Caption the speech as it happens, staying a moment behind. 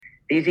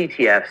these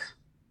ETFs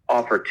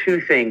offer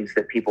two things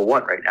that people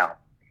want right now.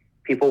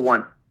 People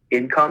want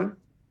income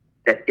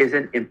that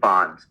isn't in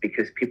bonds,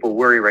 because people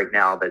worry right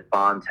now that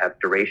bonds have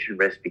duration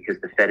risk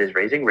because the Fed is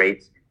raising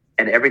rates.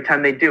 And every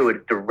time they do,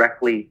 it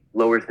directly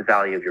lowers the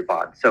value of your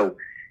bond. So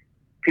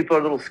people are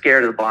a little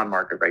scared of the bond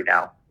market right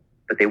now,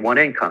 but they want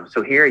income.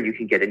 So here you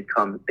can get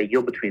income. They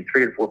yield between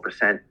 3 and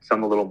 4%,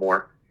 some a little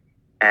more.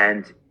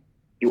 And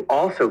you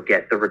also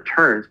get the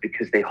returns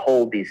because they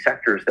hold these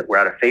sectors that were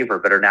out of favor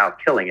but are now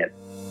killing it.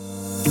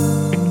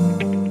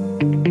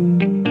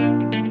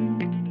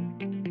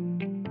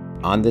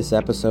 On this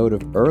episode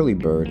of Early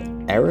Bird,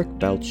 Eric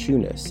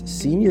Balchunas,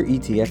 Senior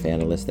ETF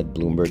Analyst at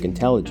Bloomberg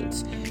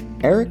Intelligence.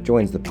 Eric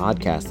joins the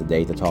podcast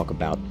today to talk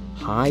about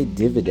high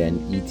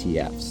dividend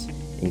ETFs,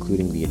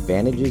 including the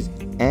advantages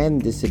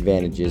and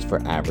disadvantages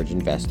for average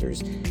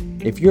investors.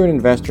 If you're an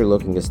investor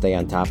looking to stay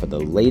on top of the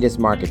latest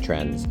market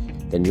trends,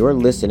 then you're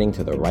listening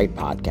to the right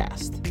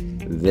podcast.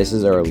 This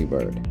is Early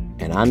Bird,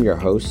 and I'm your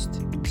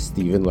host,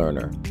 Stephen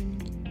Lerner.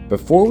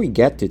 Before we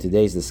get to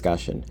today's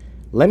discussion,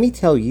 let me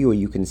tell you how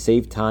you can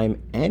save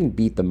time and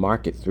beat the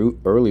market through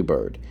Early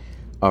Bird,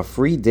 a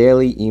free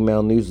daily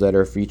email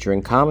newsletter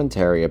featuring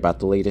commentary about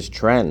the latest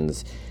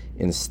trends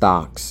in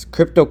stocks,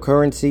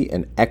 cryptocurrency,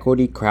 and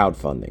equity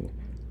crowdfunding.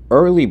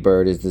 Early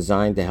Bird is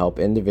designed to help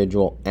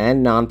individual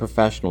and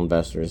non-professional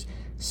investors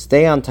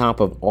stay on top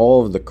of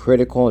all of the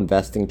critical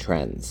investing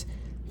trends.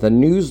 The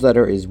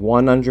newsletter is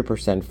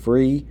 100%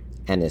 free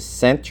and is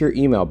sent to your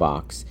email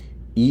box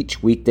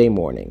each weekday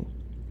morning.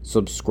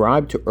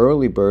 Subscribe to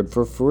Early Bird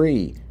for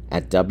free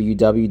at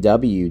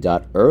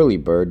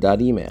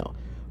www.earlybird.email.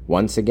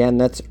 Once again,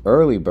 that's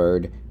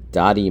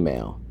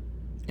earlybird.email.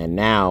 And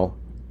now,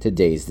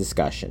 today's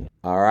discussion.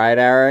 All right,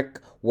 Eric,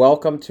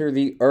 welcome to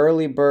the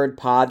Early Bird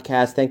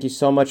podcast. Thank you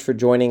so much for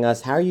joining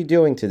us. How are you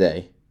doing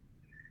today?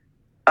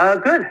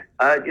 Good.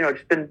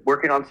 Just been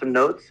working on some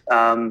notes.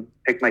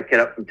 Picked my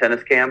kid up from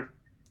tennis camp,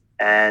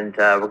 and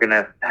we're going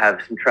to have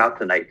some trout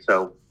tonight.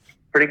 So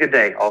pretty good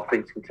day, all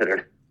things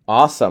considered.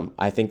 Awesome.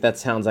 I think that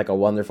sounds like a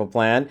wonderful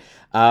plan.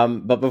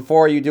 But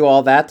before you do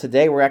all that,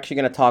 today we're actually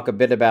going to talk a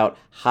bit about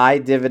high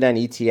dividend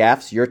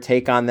ETFs, your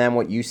take on them,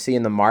 what you see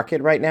in the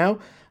market right now.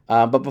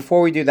 But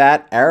before we do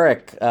that,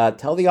 Eric,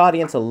 tell the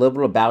audience a little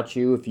bit about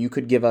you. If you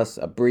could give us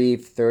a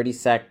brief 30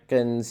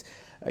 seconds,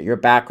 your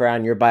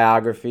background, your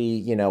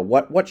biography,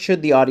 what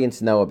should the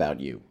audience know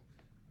about you?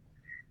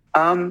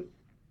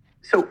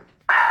 So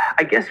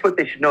I guess what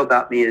they should know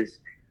about me is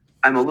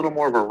I'm a little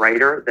more of a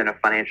writer than a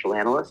financial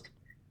analyst.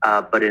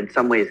 But in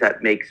some ways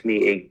that makes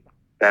me a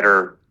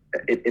better,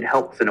 it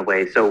helps in a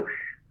way. So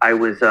I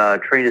was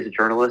trained as a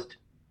journalist.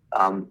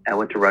 I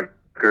went to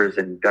Rutgers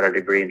and got a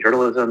degree in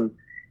journalism.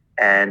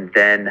 And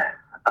then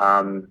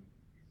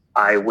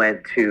I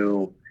went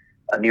to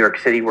New York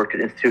City, worked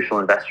at Institutional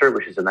Investor,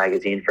 which is a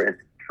magazine for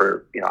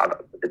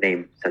the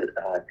name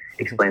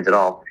explains it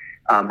all.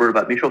 Wrote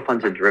about mutual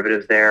funds and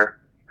derivatives there.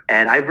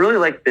 And I really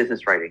liked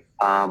business writing.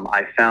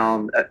 I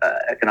found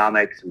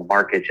economics and the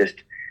market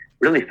just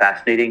really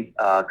fascinating,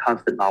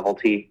 constant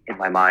novelty in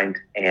my mind.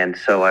 And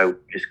so I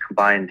just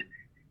combined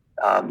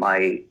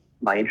my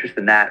interest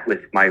in that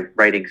with my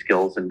writing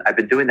skills. And I've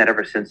been doing that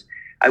ever since.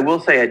 I will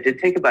say I did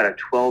take about a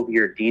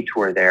 12-year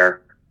detour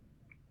there,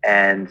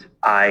 and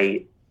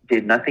I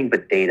did nothing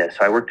but data.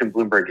 So I worked in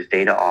Bloomberg's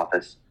data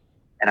office,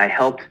 and I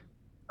helped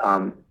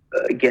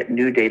get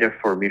new data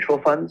for mutual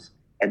funds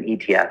and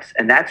ETFs.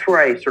 And that's where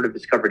I sort of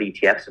discovered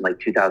ETFs in like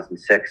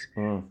 2006.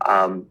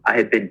 I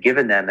had been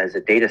given them as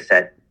a data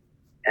set,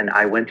 and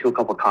I went to a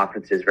couple of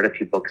conferences, read a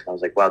few books, and I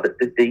was like, wow,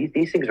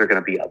 these things are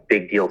going to be a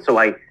big deal. So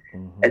I,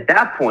 at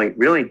that point,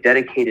 really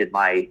dedicated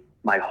my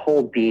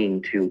whole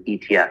being to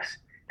ETFs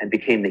and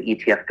became the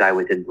ETF guy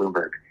within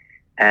Bloomberg.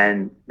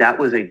 And that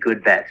was a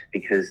good bet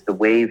because the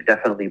wave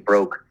definitely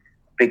broke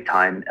big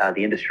time.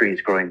 The industry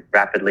is growing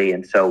rapidly.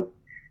 And so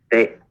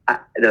the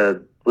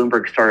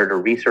Bloomberg started a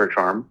research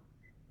arm.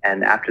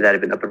 And after that,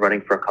 I've been up and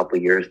running for a couple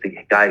of years. The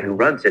guy who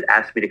runs it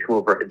asked me to come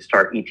over and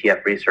start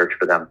ETF research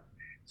for them.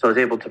 So I was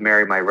able to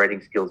marry my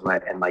writing skills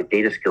and my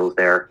data skills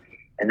there.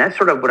 And that's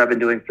sort of what I've been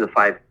doing for the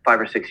five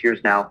or 6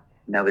 years now.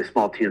 Now a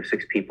small team of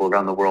 6 people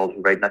around the world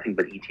who write nothing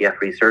but ETF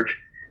research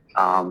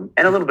and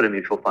a little bit of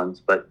mutual funds.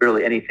 But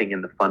really anything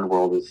in the fund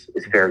world is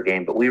fair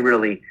game. But we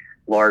really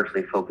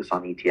largely focus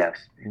on ETFs.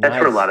 That's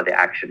where a lot of the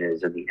action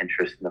is and the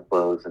interest and the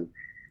flows and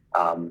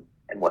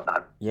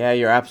whatnot. Yeah,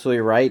 you're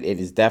absolutely right. It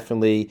is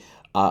definitely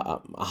a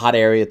hot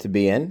area to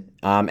be in.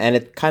 And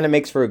it kind of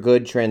makes for a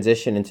good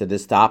transition into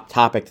this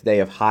topic today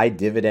of high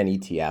dividend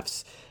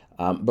ETFs.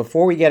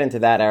 Before we get into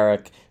that,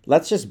 Eric,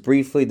 let's just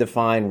briefly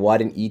define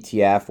what an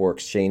ETF or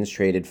exchange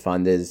traded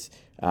fund is,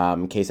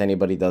 in case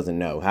anybody doesn't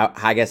know.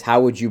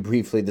 How would you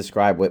briefly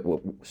describe what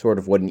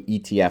an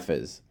ETF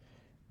is?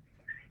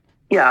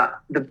 Yeah,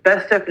 the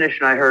best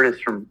definition I heard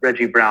is from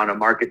Reggie Brown, a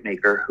market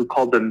maker, who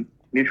called them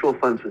a mutual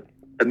fund with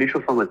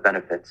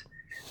benefits.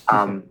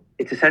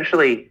 It's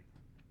essentially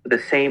the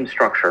same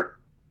structure.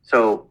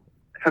 So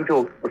some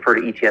people refer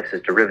to ETFs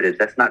as derivatives.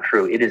 That's not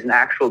true. It is an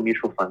actual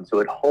mutual fund. So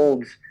it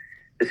holds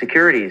the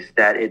securities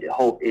that it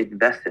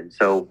invests in.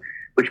 So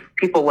which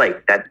people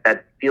like,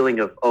 that feeling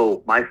of,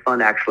 oh, my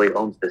fund actually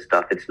owns this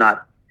stuff. It's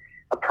not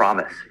a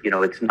promise.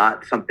 It's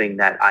not something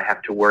that I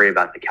have to worry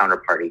about the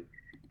counterparty.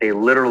 They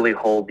literally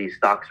hold these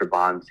stocks or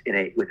bonds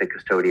with a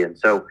custodian.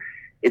 So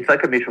it's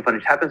like a mutual fund.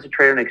 It happens to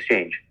trade on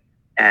exchange.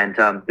 And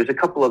there's a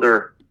couple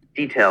other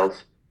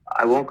details.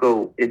 I won't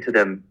go into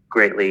them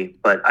greatly,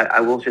 but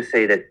I will just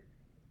say that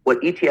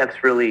what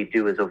ETFs really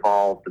do is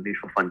evolve the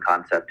mutual fund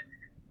concept.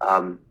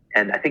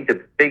 And I think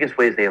the biggest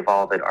ways they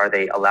evolve it are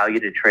they allow you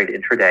to trade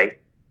intraday.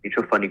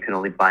 Mutual fund, you can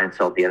only buy and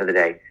sell at the end of the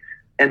day.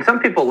 And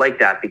some people like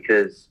that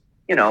because,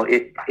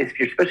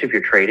 especially if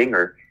you're trading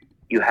or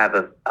you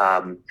have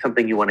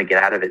something you want to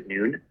get out of at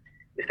noon,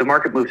 if the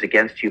market moves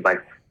against you by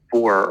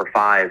 4 or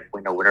 5,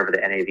 whenever the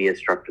NAV is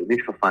struck to the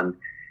mutual fund,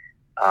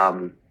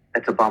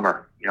 that's a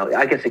bummer.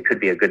 I guess it could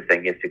be a good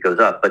thing if it goes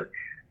up, but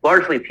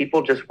largely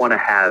people just want to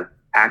have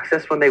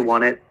access when they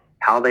want it,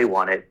 how they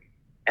want it,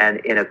 and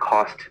in a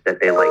cost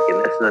that they like.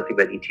 And that's another thing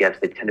about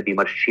ETFs. They tend to be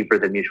much cheaper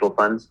than mutual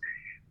funds.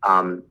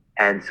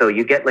 And so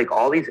you get like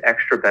all these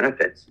extra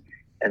benefits.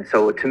 And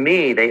so to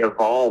me, they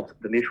evolved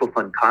the mutual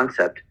fund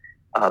concept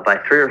by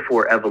 3 or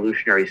 4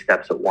 evolutionary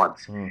steps at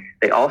once.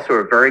 They also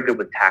are very good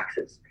with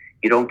taxes.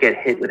 You don't get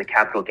hit with a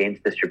capital gains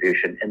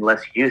distribution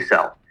unless you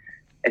sell.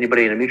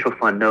 Anybody in a mutual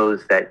fund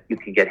knows that you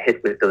can get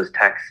hit with those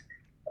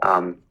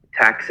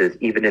taxes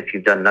even if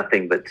you've done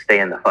nothing but stay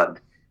in the fund,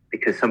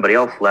 because somebody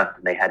else left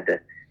and they had to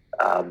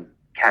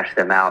cash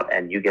them out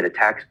and you get a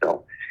tax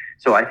bill.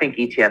 So I think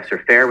ETFs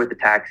are fair with the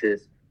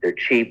taxes. They're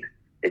cheap.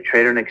 They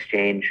trade on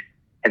exchange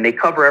and they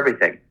cover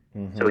everything.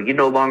 So you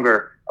no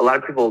longer, a lot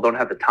of people don't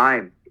have the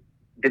time.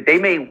 They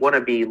may want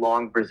to be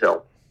long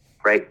Brazil,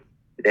 right?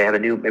 Maybe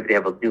they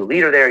have a new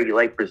leader there. You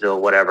like Brazil,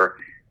 whatever.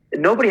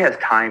 And nobody has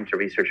time to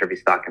research every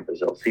stock in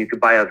Brazil. So you could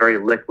buy a very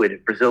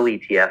liquid Brazil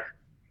ETF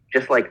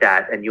just like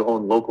that, and you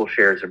own local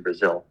shares in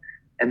Brazil.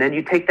 And then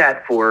you take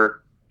that for,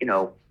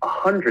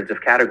 hundreds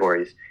of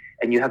categories,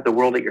 and you have the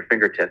world at your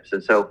fingertips.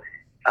 And so,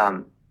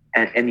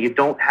 and you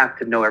don't have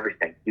to know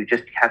everything. You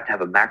just have to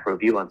have a macro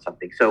view on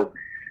something. So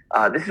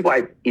this is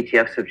why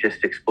ETFs have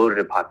just exploded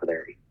in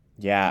popularity.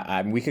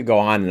 Yeah, we could go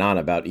on and on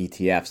about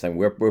ETFs, and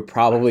we're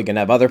probably going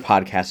to have other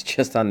podcasts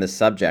just on this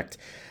subject.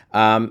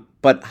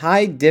 But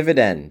high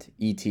dividend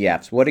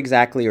ETFs, what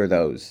exactly are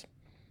those?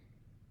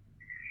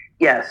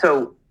 Yeah,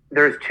 so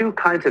there's 2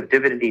 kinds of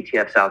dividend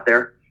ETFs out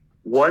there.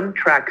 One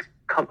tracks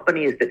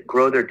companies that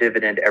grow their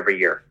dividend every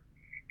year.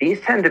 These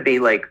tend to be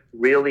like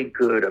really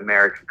good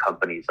American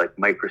companies like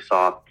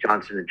Microsoft,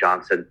 Johnson &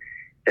 Johnson,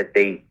 that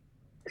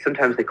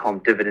sometimes they call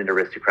them dividend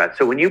aristocrats.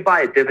 So when you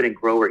buy a dividend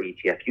grower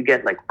ETF, you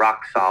get like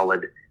rock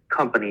solid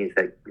companies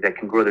that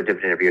can grow their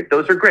dividend every year.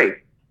 Those are great.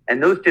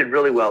 And those did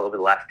really well over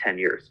the last 10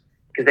 years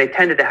because they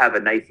tended to have a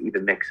nice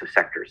even mix of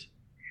sectors.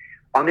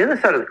 On the other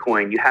side of the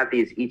coin, you have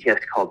these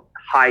ETFs called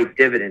high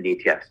dividend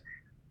ETFs.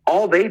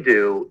 All they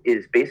do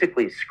is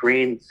basically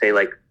screen, say,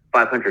 like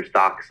 500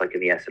 stocks, like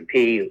in the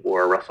S&P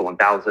or Russell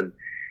 1000,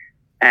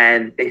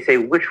 and they say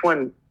which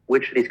of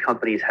these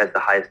companies has the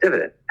highest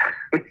dividend.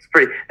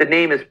 The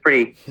name is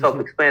pretty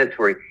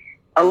self-explanatory.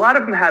 A lot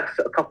of them have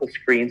a couple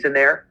screens in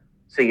there,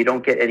 so you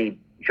don't get any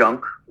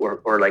junk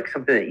or like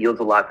something that yields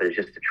a lot but is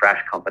just a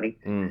trash company.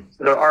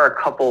 So there are a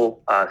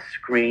couple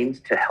screens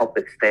to help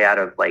it stay out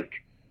of like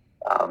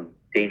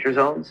danger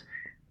zones,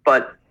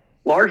 but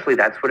largely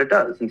that's what it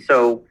does. And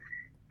so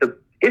the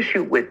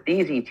issue with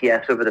these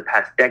ETFs over the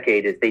past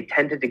decade is they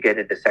tended to get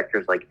into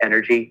sectors like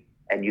energy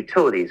and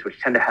utilities, which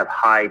tend to have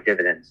high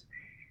dividends.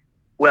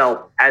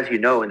 Well, as you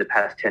know, in the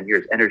past 10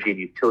 years, energy and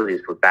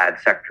utilities were bad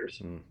sectors.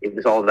 It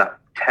was all about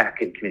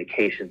tech and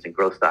communications and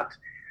growth stocks.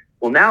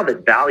 Well, now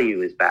that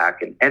value is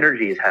back and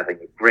energy is having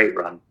a great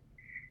run,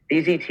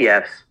 these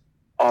ETFs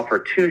offer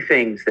 2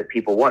 things that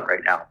people want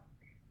right now.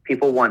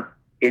 People want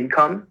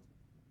income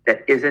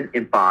that isn't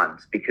in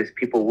bonds, because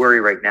people worry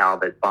right now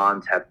that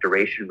bonds have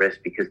duration risk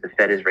because the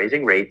Fed is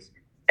raising rates,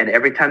 and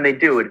every time they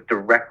do, it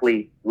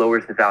directly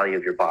lowers the value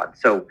of your bond.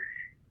 So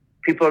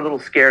people are a little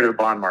scared of the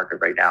bond market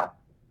right now,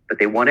 but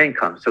they want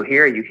income. So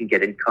here you can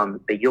get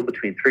income. They yield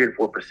between 3 and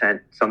 4%,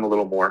 some a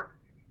little more.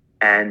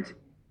 And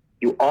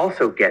you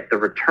also get the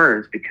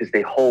returns because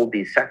they hold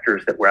these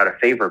sectors that were out of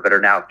favor but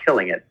are now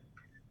killing it.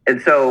 And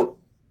so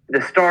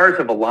the stars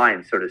have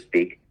aligned, so to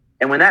speak.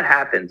 And when that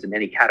happens in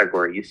any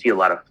category, you see a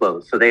lot of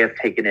flows. So they have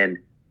taken in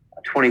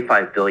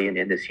 $25 billion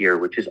in this year,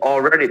 which is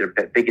already their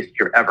biggest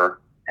year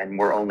ever, and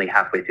we're only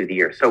halfway through the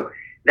year. So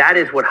that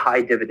is what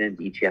high dividend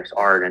ETFs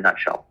are in a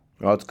nutshell.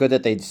 Well, it's good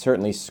that they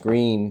certainly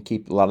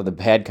keep a lot of the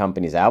bad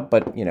companies out,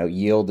 but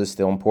yield is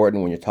still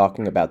important when you're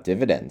talking about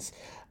dividends.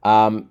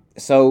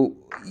 So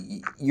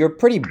you're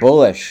pretty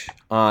bullish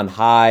on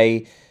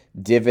high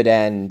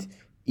dividend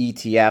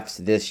ETFs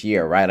this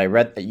year, right? I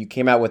read that you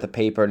came out with a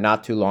paper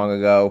not too long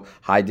ago,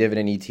 high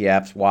dividend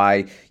ETFs,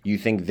 why you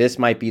think this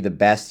might be the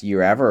best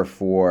year ever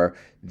for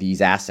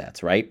these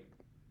assets, right?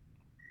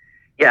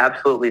 Yeah,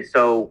 absolutely.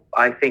 So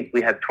I think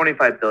we have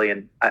 25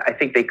 billion. I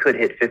think they could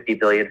hit 50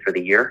 billion for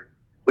the year,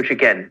 which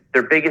again,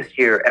 their biggest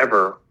year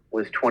ever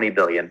was 20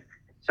 billion.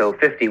 So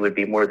 50 would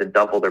be more than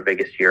double their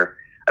biggest year.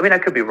 I mean, I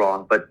could be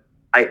wrong, but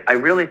I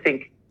really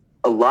think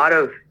a lot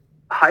of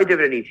high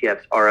dividend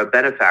ETFs are a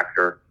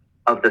benefactor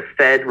of the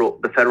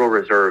Federal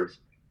Reserve's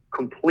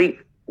complete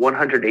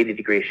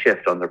 180-degree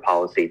shift on their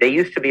policy. They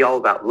used to be all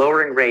about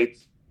lowering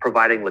rates,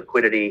 providing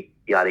liquidity,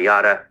 yada,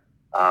 yada.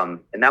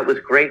 And that was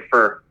great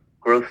for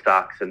growth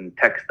stocks and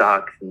tech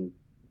stocks and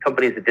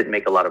companies that didn't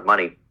make a lot of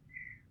money.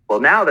 Well,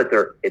 now that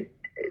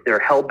they're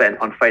hell-bent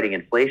on fighting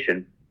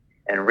inflation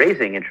and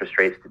raising interest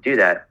rates to do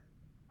that,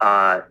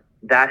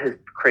 that has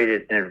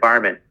created an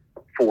environment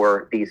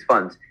for these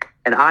funds.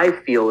 And I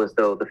feel as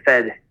though the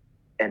Fed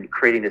and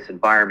creating this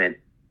environment,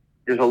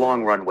 there's a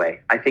long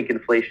runway. I think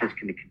inflation is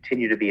going to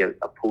continue to be a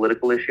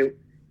political issue.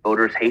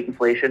 Voters hate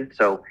inflation.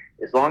 So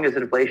as long as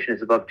inflation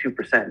is above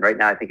 2%, right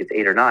now I think it's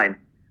 8 or 9,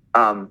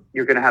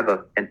 you're going to have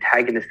an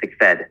antagonistic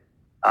Fed,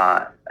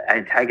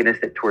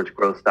 antagonistic towards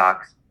growth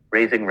stocks,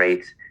 raising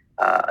rates,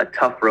 a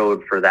tough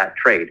road for that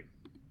trade.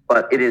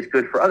 But it is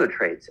good for other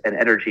trades, and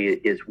energy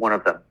is one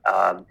of them,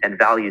 and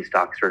value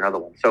stocks are another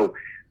one. So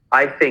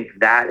I think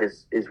that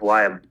is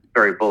why I'm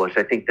very bullish.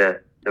 I think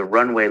the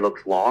runway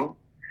looks long,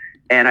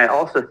 and I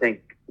also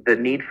think the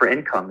need for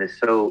income is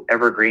so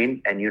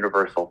evergreen and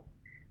universal,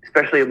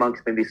 especially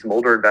amongst maybe some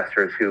older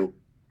investors who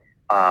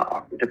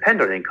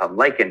depend on income,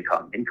 like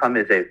income. Income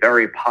is a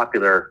very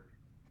popular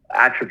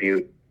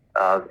attribute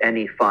of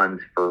any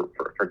fund for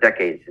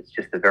decades. It's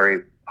just a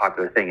very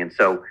popular thing. And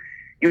so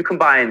you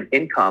combine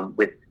income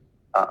with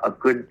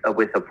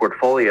with a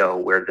portfolio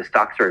where the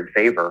stocks are in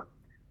favor,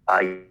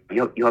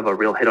 you have a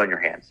real hit on your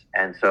hands.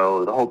 And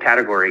so the whole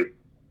category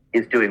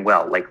is doing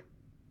well. Like,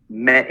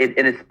 and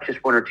it's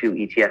just one or two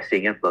ETFs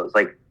seeing inflows.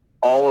 Like,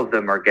 all of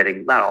them are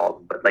getting, not all of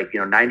them, but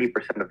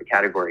 90% of the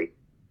category,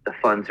 the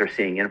funds are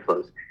seeing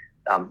inflows.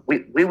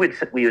 We would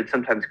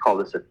sometimes call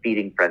this a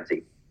feeding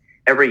frenzy.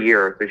 Every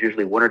year, there's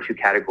usually one or two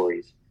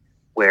categories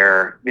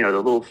where, they're a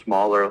little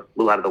smaller, a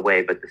little out of the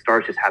way, but the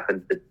stars just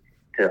happen to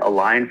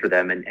align for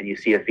them, and you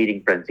see a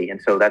feeding frenzy.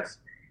 And so that's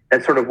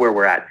sort of where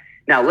we're at.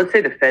 Now, let's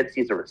say the Fed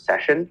sees a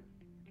recession,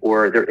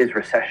 or there is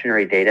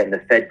recessionary data and the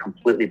Fed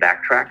completely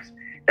backtracks.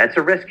 That's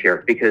a risk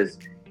here, because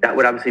that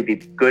would obviously be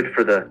good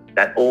for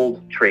that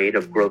old trade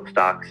of growth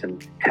stocks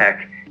and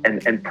tech,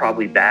 and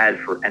probably bad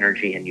for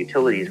energy and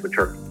utilities, which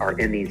are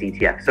in these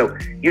ETFs. So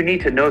you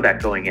need to know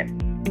that going in.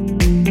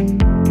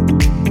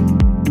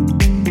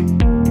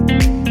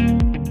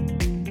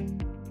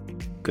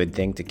 Good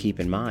thing to keep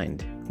in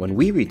mind. When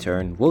we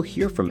return, we'll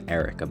hear from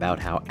Eric about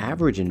how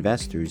average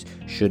investors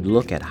should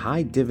look at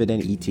high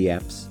dividend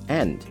ETFs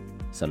and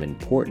some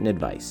important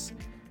advice.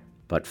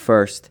 But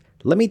first,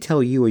 let me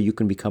tell you where you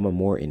can become a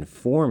more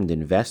informed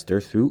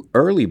investor through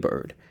Early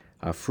Bird,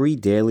 a free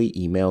daily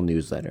email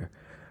newsletter.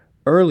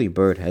 Early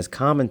Bird has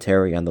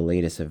commentary on the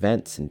latest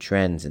events and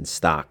trends in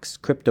stocks,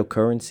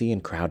 cryptocurrency,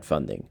 and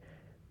crowdfunding.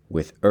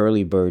 With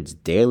Early Bird's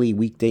daily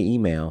weekday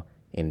email,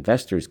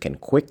 investors can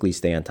quickly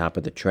stay on top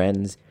of the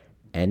trends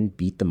and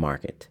beat the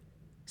market.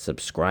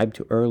 Subscribe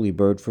to Early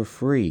Bird for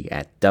free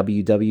at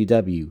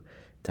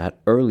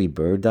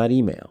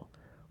www.earlybird.email.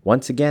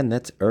 Once again,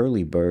 that's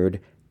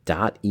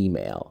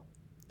earlybird.email.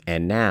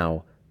 And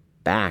now,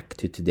 back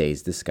to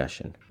today's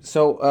discussion.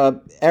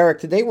 So, Eric,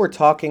 today we're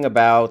talking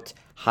about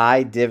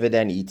high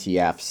dividend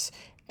ETFs,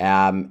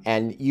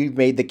 and you've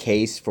made the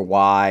case for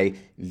why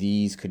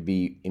these could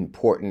be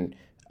important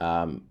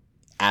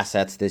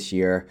assets this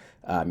year.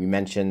 You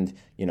mentioned,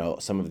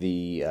 some of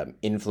the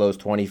inflows,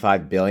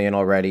 $25 billion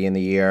already in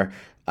the year.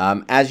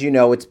 As you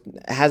know, it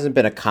hasn't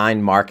been a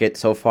kind market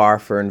so far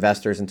for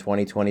investors in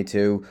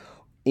 2022.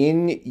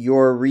 In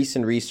your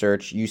recent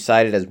research, you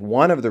cited as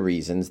one of the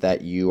reasons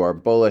that you are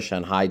bullish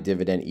on high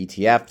dividend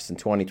ETFs in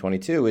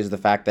 2022 is the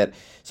fact that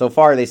so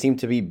far they seem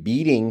to be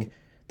beating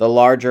the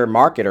larger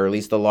market, or at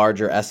least the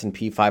larger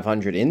S&P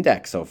 500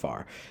 index so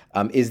far.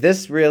 Is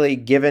this really,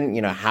 given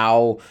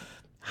how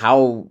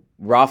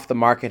rough the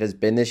market has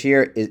been this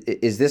year,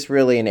 is this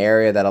really an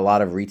area that a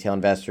lot of retail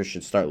investors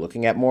should start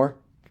looking at more?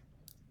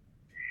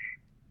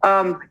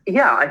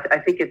 Yeah, I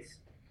think it's,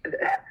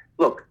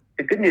 look,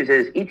 the good news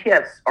is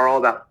ETFs are all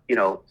about,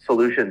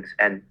 solutions,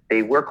 and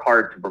they work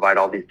hard to provide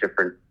all these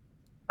different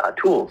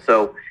tools.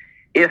 So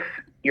if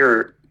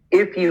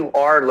you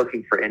are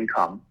looking for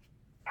income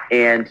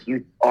and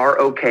you are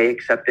okay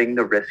accepting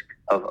the risk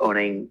of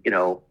owning,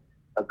 a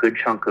good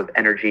chunk of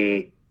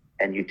energy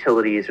and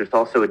utilities, there's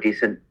also a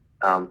decent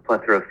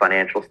plethora of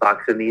financial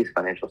stocks in these.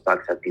 Financial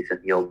stocks have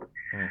decent yield.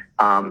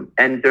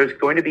 And there's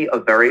going to be a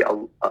very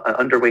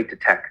underweight to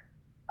tech.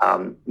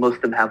 Most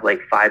of them have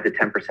 5 to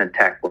 10%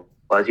 tech. Well,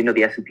 as you know,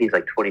 the S&P is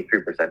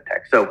 23%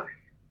 tech. So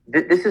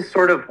this is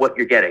sort of what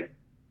you're getting.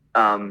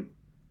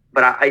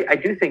 But I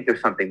do think there's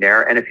something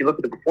there. And if you look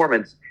at the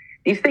performance,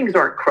 these things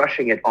aren't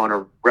crushing it on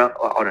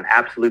an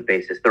absolute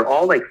basis. They're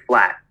all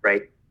flat,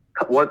 right?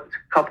 Couple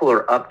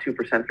are up 2%,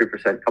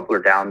 3%, couple are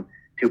down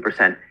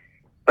 2%.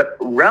 But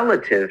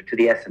relative to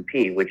the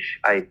S&P, which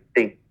I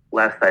think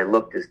last I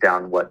looked is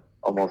down,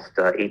 almost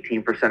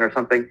 18% or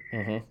something.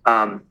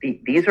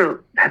 Mm-hmm.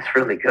 That's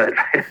really good,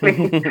 right? I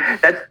mean,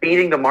 that's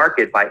beating the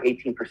market by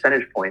 18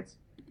 percentage points.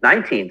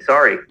 19,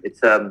 sorry.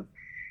 It's so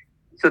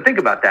think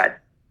about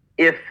that.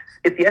 if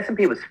the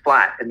S&P was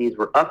flat and these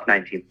were up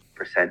 19%,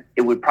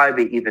 it would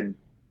probably be even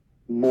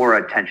more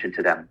attention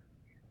to them.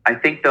 I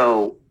think,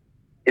 though,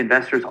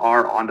 investors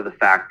are onto the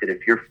fact that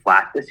if you're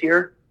flat this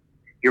year,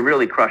 you're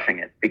really crushing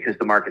it because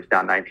the market's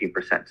down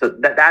 19%. So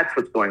that's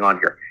what's going on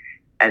here.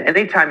 And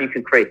anytime you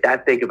can create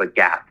that big of a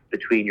gap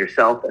between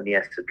yourself and the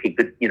S&P,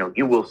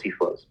 you will see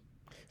flows.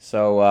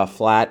 So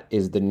flat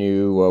is the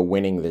new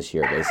winning this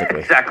year, basically.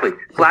 Exactly.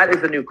 Flat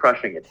is the new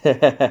crushing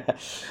it.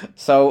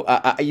 So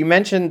you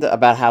mentioned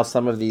about how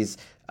some of these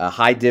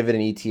high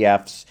dividend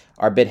ETFs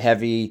are a bit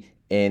heavy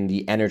in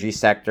the energy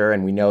sector,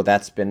 and we know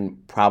that's been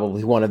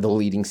probably one of the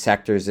leading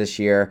sectors this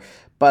year.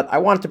 But I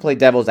wanted to play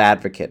devil's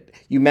advocate.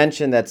 You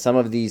mentioned that some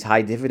of these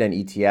high dividend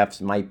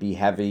ETFs might be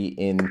heavy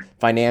in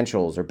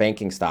financials or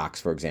banking stocks,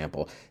 for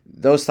example.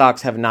 Those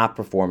stocks have not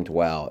performed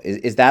well.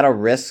 Is that a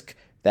risk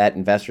that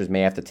investors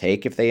may have to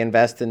take if they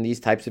invest in these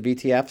types of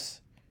ETFs?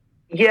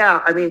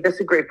 Yeah, I mean,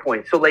 that's a great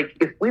point. So,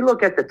 if we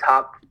look at the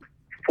top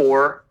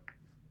 4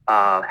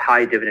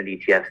 high dividend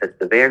ETFs, that's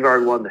the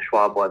Vanguard one, the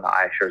Schwab one, the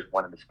iShares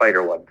one, and the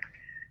Spider one,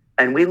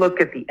 and we look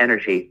at the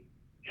energy,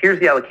 here's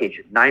the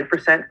allocation: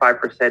 9%,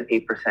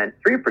 5%, 8%,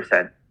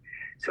 3%.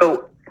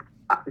 So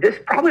this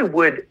probably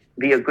would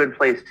be a good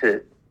place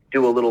to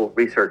do a little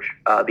research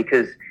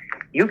because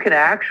you can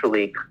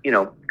actually,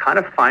 kind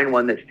of find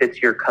one that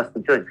fits your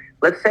custom feeling.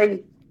 Let's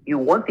say you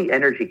want the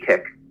energy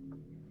kick,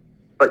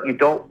 but you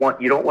don't want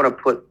to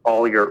put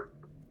all your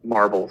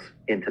marbles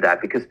into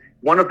that because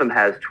one of them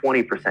has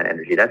 20%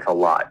 energy. That's a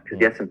lot because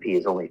the S&P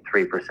is only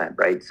 3%,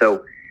 right?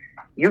 So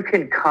you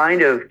can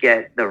kind of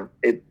get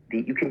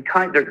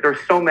there's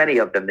so many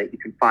of them that you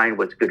can find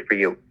what's good for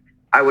you.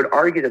 I would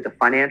argue that the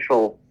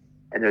financial,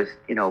 and there's,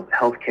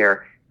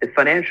 healthcare, the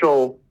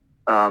financial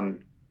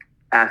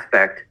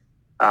aspect,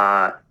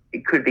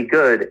 it could be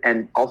good,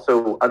 and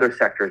also other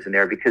sectors in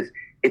there because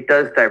it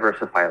does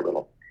diversify a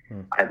little.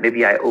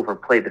 Maybe I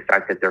overplayed the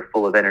fact that they're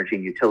full of energy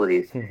and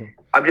utilities.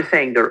 I'm just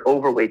saying they're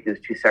overweight those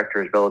two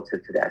sectors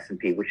relative to the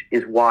S&P, which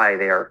is why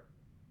they are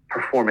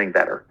performing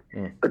better.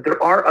 But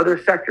there are other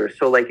sectors.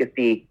 So if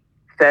the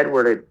Fed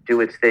were to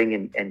do its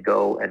thing and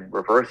go and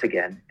reverse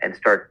again and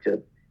start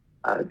to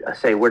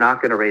say we're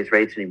not going to raise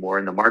rates anymore,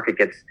 and the market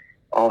gets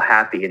all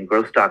happy and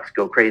growth stocks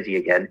go crazy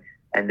again,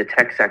 and the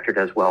tech sector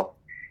does well,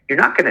 you're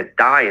not going to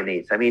die in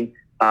these. I mean,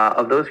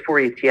 of those 4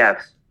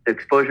 ETFs, the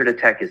exposure to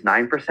tech is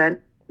 9%,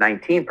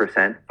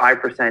 19%,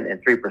 5%,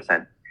 and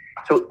 3%.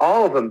 So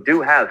all of them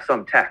do have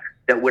some tech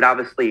that would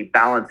obviously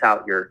balance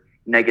out your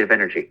negative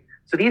energy.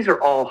 So these are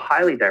all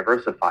highly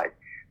diversified.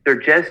 They're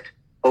just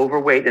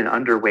overweight and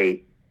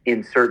underweight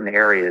in certain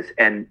areas.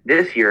 And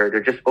this year,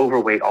 they're just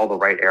overweight all the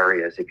right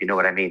areas, if you know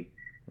what I mean.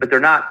 But they're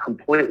not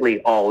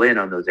completely all in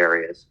on those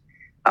areas.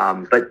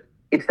 But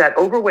it's that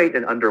overweight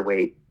and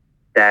underweight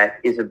that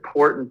is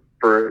important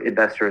for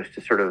investors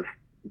to sort of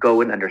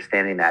go in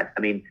understanding that. I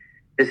mean,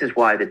 this is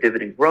why the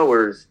dividend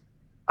growers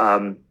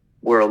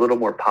were a little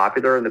more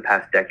popular in the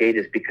past decade,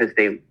 is because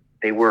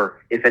they were,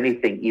 if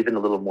anything, even a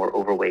little more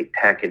overweight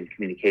tech and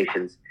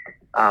communications,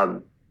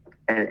 and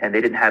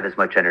they didn't have as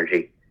much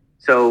energy.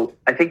 So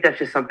I think that's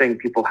just something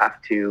people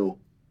have to,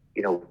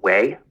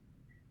 weigh.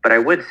 But I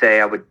would say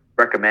I would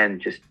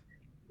recommend just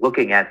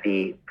looking at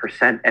the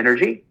percent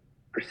energy,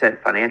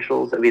 percent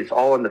financials. I mean, it's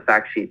all in the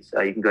fact sheets.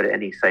 You can go to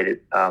any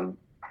site.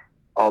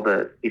 All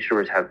the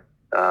insurers have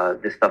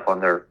this stuff on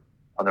their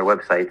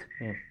websites,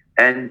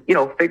 and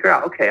figure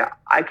out, okay,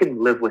 I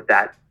can live with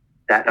that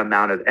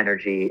amount of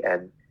energy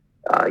and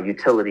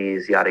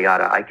utilities, yada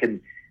yada. I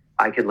can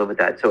live with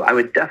that. So I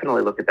would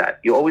definitely look at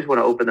that. You always want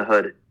to open the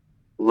hood,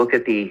 look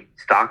at the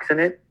stocks in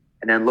it,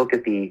 and then look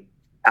at the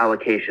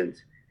allocations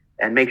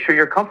and make sure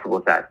you're comfortable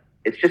with that.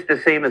 It's just the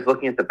same as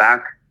looking at the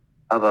back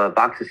of a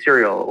box of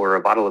cereal or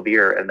a bottle of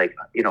beer and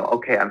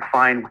okay, I'm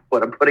fine with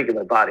what I'm putting in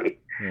my body.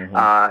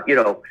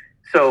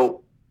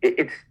 So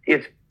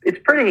it's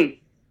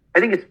pretty, I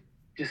think it's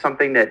just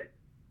something that,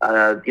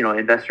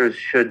 investors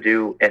should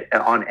do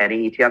on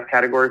any ETF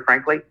category,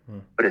 frankly,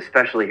 but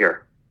especially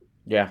here.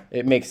 Yeah,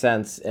 it makes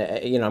sense.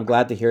 I'm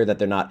glad to hear that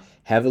they're not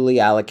heavily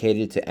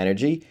allocated to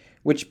energy,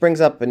 which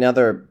brings up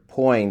another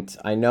point.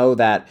 I know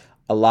that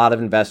a lot of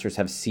investors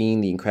have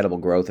seen the incredible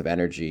growth of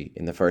energy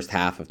in the first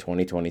half of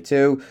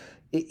 2022.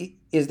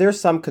 Is there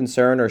some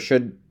concern, or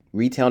should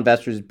retail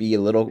investors be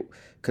a little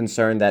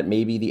concerned that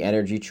maybe the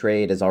energy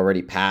trade has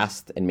already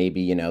passed and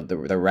maybe,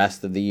 the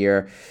rest of the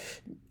year,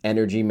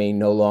 energy may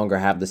no longer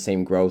have the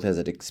same growth as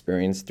it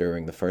experienced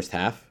during the first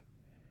half?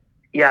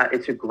 Yeah,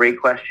 it's a great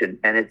question.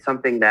 And it's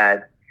something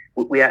that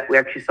we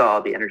actually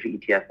saw the energy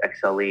ETF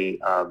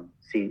XLE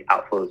see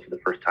outflows for the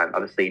first time.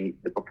 Obviously,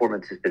 the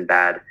performance has been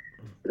bad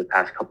for the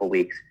past couple of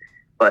weeks.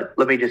 But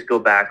let me just go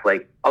back,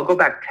 I'll go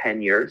back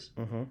 10 years.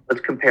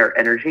 Let's compare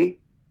energy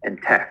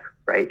and tech,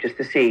 right? Just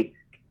to see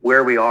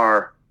where we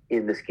are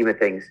in the scheme of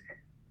things.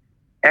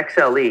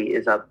 XLE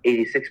is up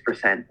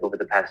 86% over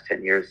the past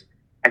 10 years.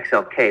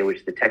 XLK, which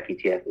is the tech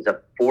ETF, is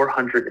up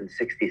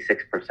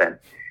 466%.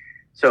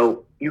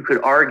 So you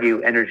could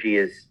argue energy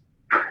is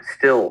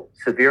still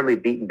severely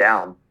beaten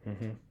down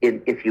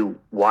if you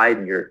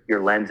widen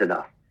your lens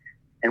enough.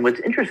 And what's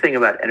interesting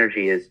about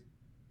energy is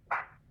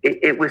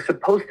it was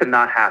supposed to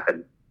not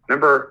happen.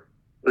 Remember,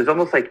 it was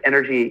almost like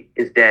energy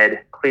is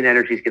dead. Clean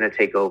energy is going to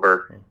take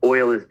over.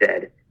 Oil is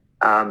dead.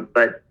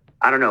 But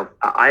I don't know.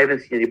 I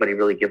haven't seen anybody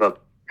really give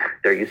up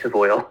their use of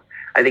oil.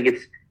 I think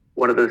it's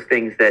one of those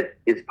things that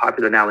is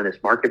popular now in this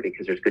market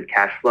because there's good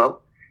cash flow.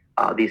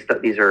 These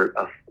are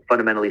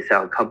fundamentally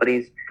sound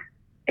companies.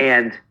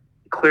 And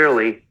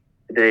clearly,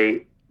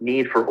 the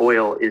need for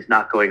oil is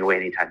not going away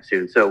anytime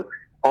soon. So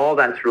all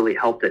that's really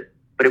helped it.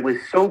 But it was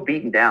so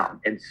beaten down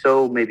and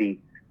so maybe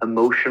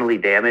emotionally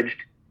damaged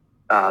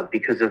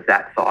because of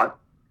that thought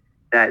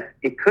that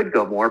it could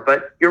go more.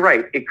 But you're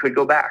right, it could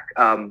go back.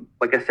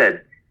 Like I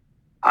said,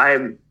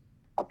 I'm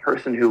a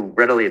person who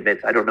readily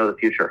admits I don't know the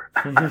future.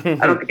 I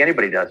don't think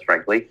anybody does,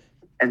 frankly.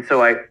 And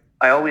so I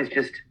always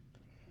just,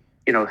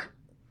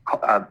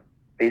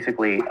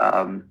 basically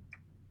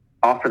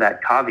offer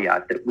that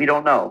caveat that we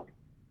don't know.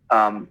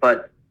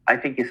 But I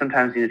think you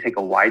sometimes need to take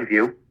a wide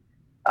view.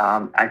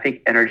 I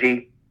think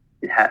energy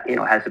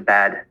has a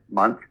bad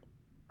month,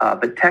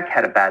 but tech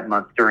had a bad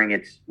month during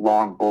its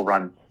long bull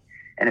run.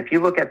 And if you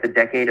look at the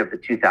decade of the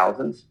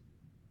 2000s,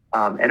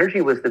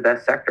 energy was the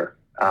best sector.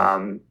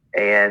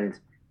 And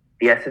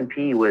the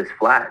S&P was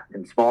flat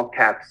and small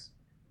caps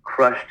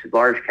crushed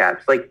large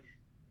caps. Like,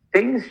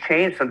 things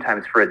change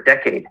sometimes for a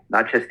decade,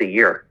 not just a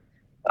year.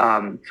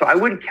 So I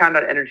wouldn't count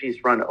out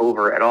energy's run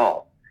over at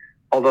all.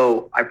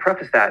 Although I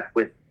preface that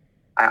with,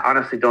 I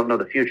honestly don't know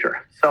the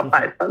future. So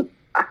I don't,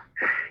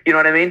 you know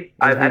what I mean?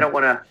 I don't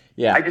want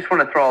to, I just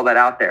want to throw all that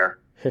out there.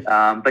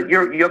 But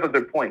you have a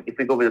good point. If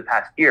we go over the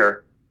past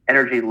year,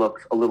 energy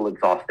looks a little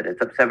exhausted.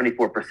 It's up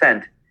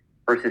 74%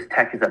 versus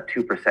tech is up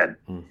 2%.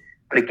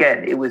 But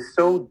again, it was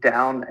so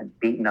down and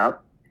beaten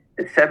up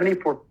that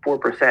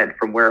 74%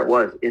 from where it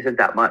was isn't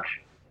that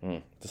much.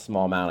 It's a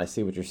small amount. I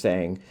see what you're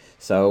saying.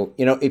 So,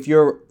 if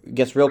you're,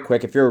 real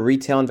quick, if you're a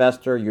retail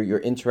investor, you're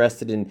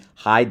interested in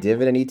high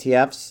dividend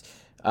ETFs,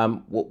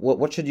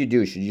 what should you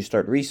do? Should you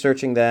start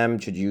researching them?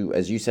 Should you,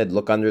 as you said,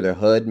 look under the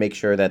hood, make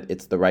sure that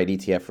it's the right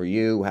ETF for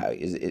you?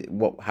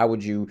 How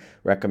would you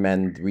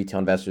recommend retail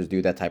investors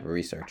do that type of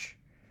research?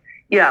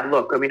 Yeah,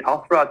 look,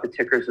 I'll throw out the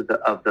tickers of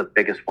the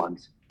biggest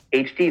ones.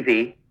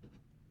 HDV,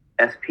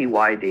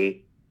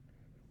 SPYD,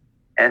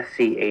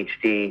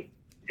 SCHD,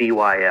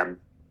 VYM.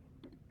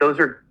 Those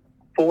are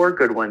four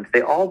good ones.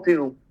 They all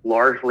do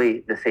largely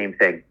the same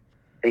thing.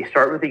 They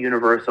start with a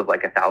universe of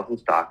like 1,000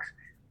 stocks,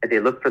 and they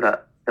look for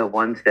the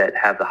ones that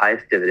have the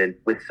highest dividend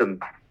with some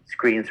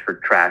screens for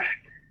trash.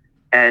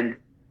 And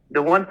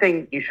the one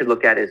thing you should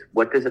look at is,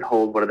 what does it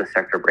hold? What are the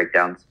sector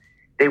breakdowns?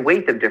 They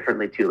weight them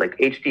differently too. Like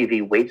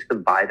HDV weights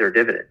them by their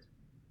dividends.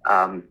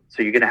 So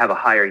you're going to have a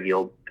higher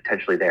yield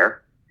potentially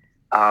there.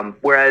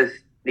 Whereas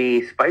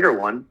the spider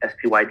one,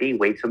 SPYD,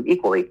 weights them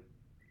equally.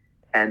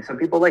 And some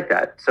people like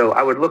that. So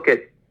I would look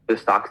at the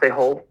stocks they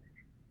hold,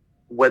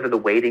 whether the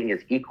weighting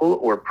is equal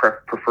or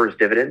prefers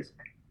dividends.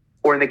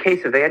 Or in the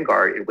case of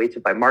Vanguard, it weights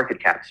it by market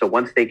cap. So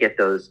once they get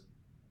those,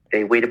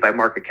 they weight it by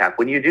market cap.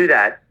 When you do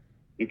that,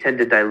 you tend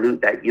to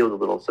dilute that yield a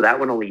little. So that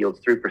one only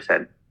yields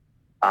 3%.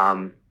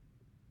 And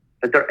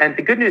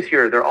the good news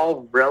here, they're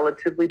all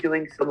relatively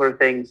doing similar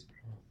things,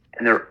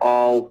 and they're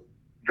all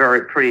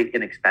pretty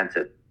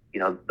inexpensive.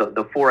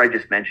 The four I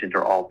just mentioned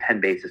are all 10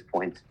 basis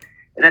points.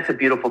 And that's a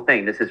beautiful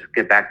thing. This is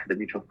get back to the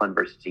mutual fund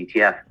versus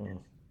ETF.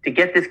 To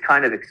get this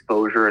kind of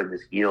exposure and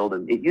this yield,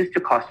 and it used to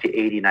cost you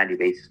 80, 90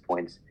 basis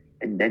points.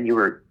 And then you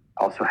were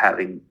also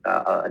having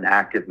an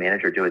active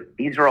manager do it.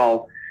 These are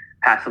all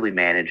passively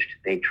managed.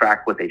 They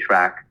track what they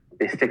track.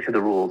 They stick to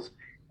the rules.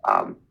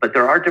 But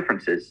there are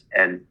differences,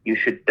 and you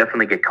should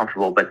definitely get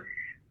comfortable. But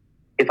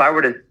if I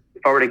were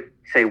to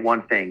say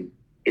one thing,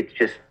 it's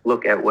just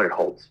look at what it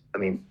holds.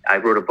 I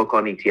wrote a book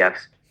on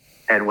ETFs,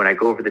 and when I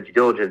go over the due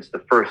diligence, the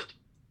first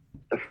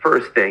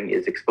thing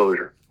is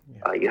exposure.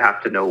 You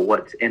have to know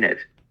what's in it,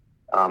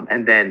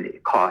 and then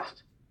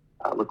cost,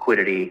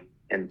 liquidity,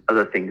 and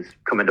other things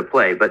come into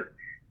play. But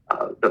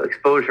the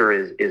exposure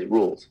is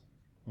rules,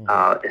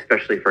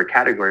 especially for a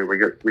category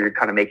where you're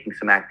kind of making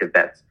some active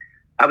bets.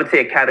 I would say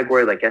a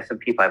category like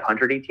S&P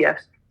 500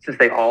 ETFs, since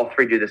they all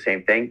three do the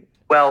same thing,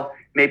 well,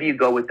 maybe you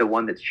go with the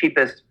one that's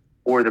cheapest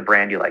or the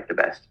brand you like the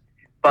best.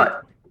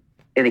 But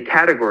in the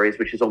categories,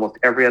 which is almost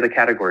every other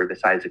category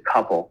besides a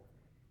couple,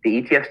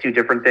 the ETFs do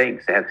different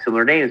things. They have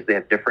similar names. They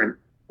have different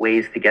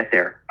ways to get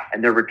there.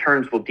 And their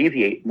returns will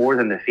deviate more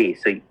than the fee.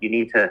 So you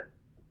need to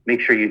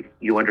make sure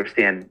you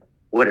understand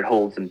what it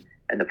holds and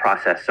the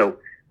process. So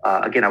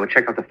again, I would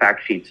check out the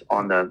fact sheets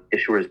on the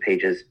issuers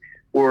pages,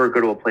 or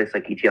go to a place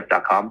like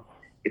ETF.com.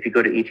 If you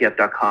go to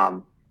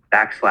ETF.com, /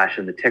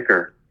 and the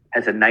ticker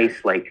has a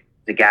nice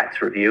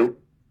Zagat's review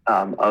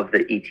of the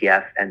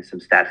ETF and some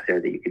stats there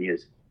that you can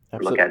use to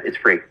look at. It's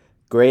free.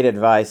 Great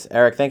advice.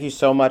 Eric, thank you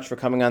so much for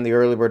coming on the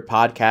Early Bird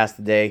podcast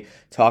today,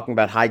 talking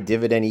about high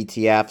dividend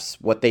ETFs,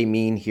 what they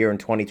mean here in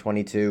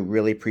 2022.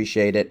 Really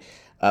appreciate it.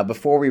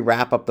 Before we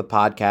wrap up the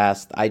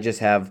podcast, I just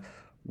have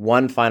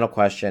one final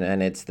question,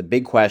 and it's the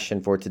big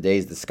question for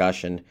today's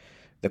discussion.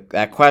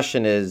 That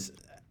question is,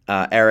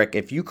 Eric,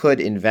 if you could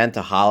invent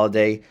a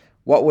holiday,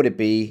 what would it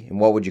be and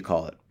what would you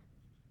call it?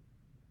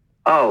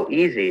 Oh,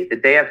 easy. The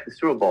day after the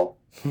Super Bowl.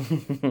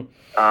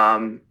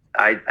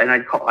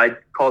 I'd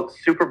call it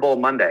Super Bowl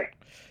Monday.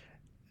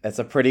 That's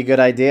a pretty good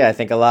idea. I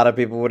think a lot of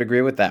people would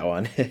agree with that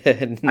one.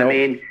 I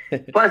mean,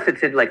 plus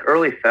it's in like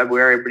early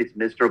February. Everybody's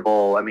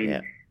miserable. I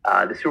mean,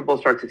 the Super Bowl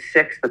starts at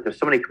 6, but there's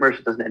so many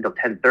commercials. It doesn't end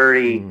until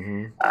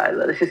 10:30.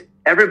 Mm-hmm.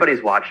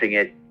 Everybody's watching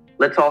it.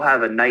 Let's all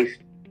have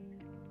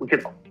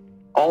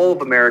all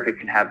of America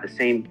can have the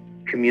same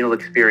communal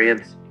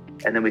experience,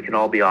 and then we can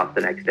all be off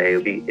the next day.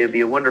 It'd be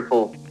a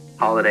wonderful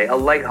holiday, a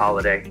light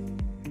holiday,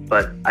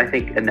 but I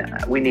think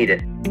we need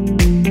it.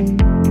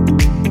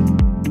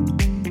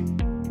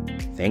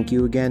 Thank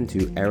you again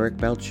to Eric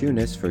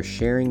Balchunas for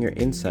sharing your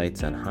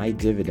insights on high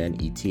dividend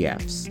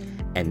ETFs.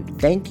 And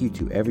thank you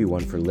to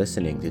everyone for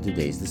listening to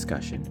today's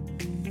discussion.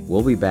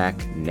 We'll be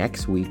back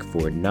next week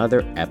for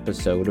another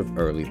episode of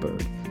Early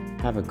Bird.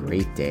 Have a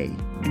great day.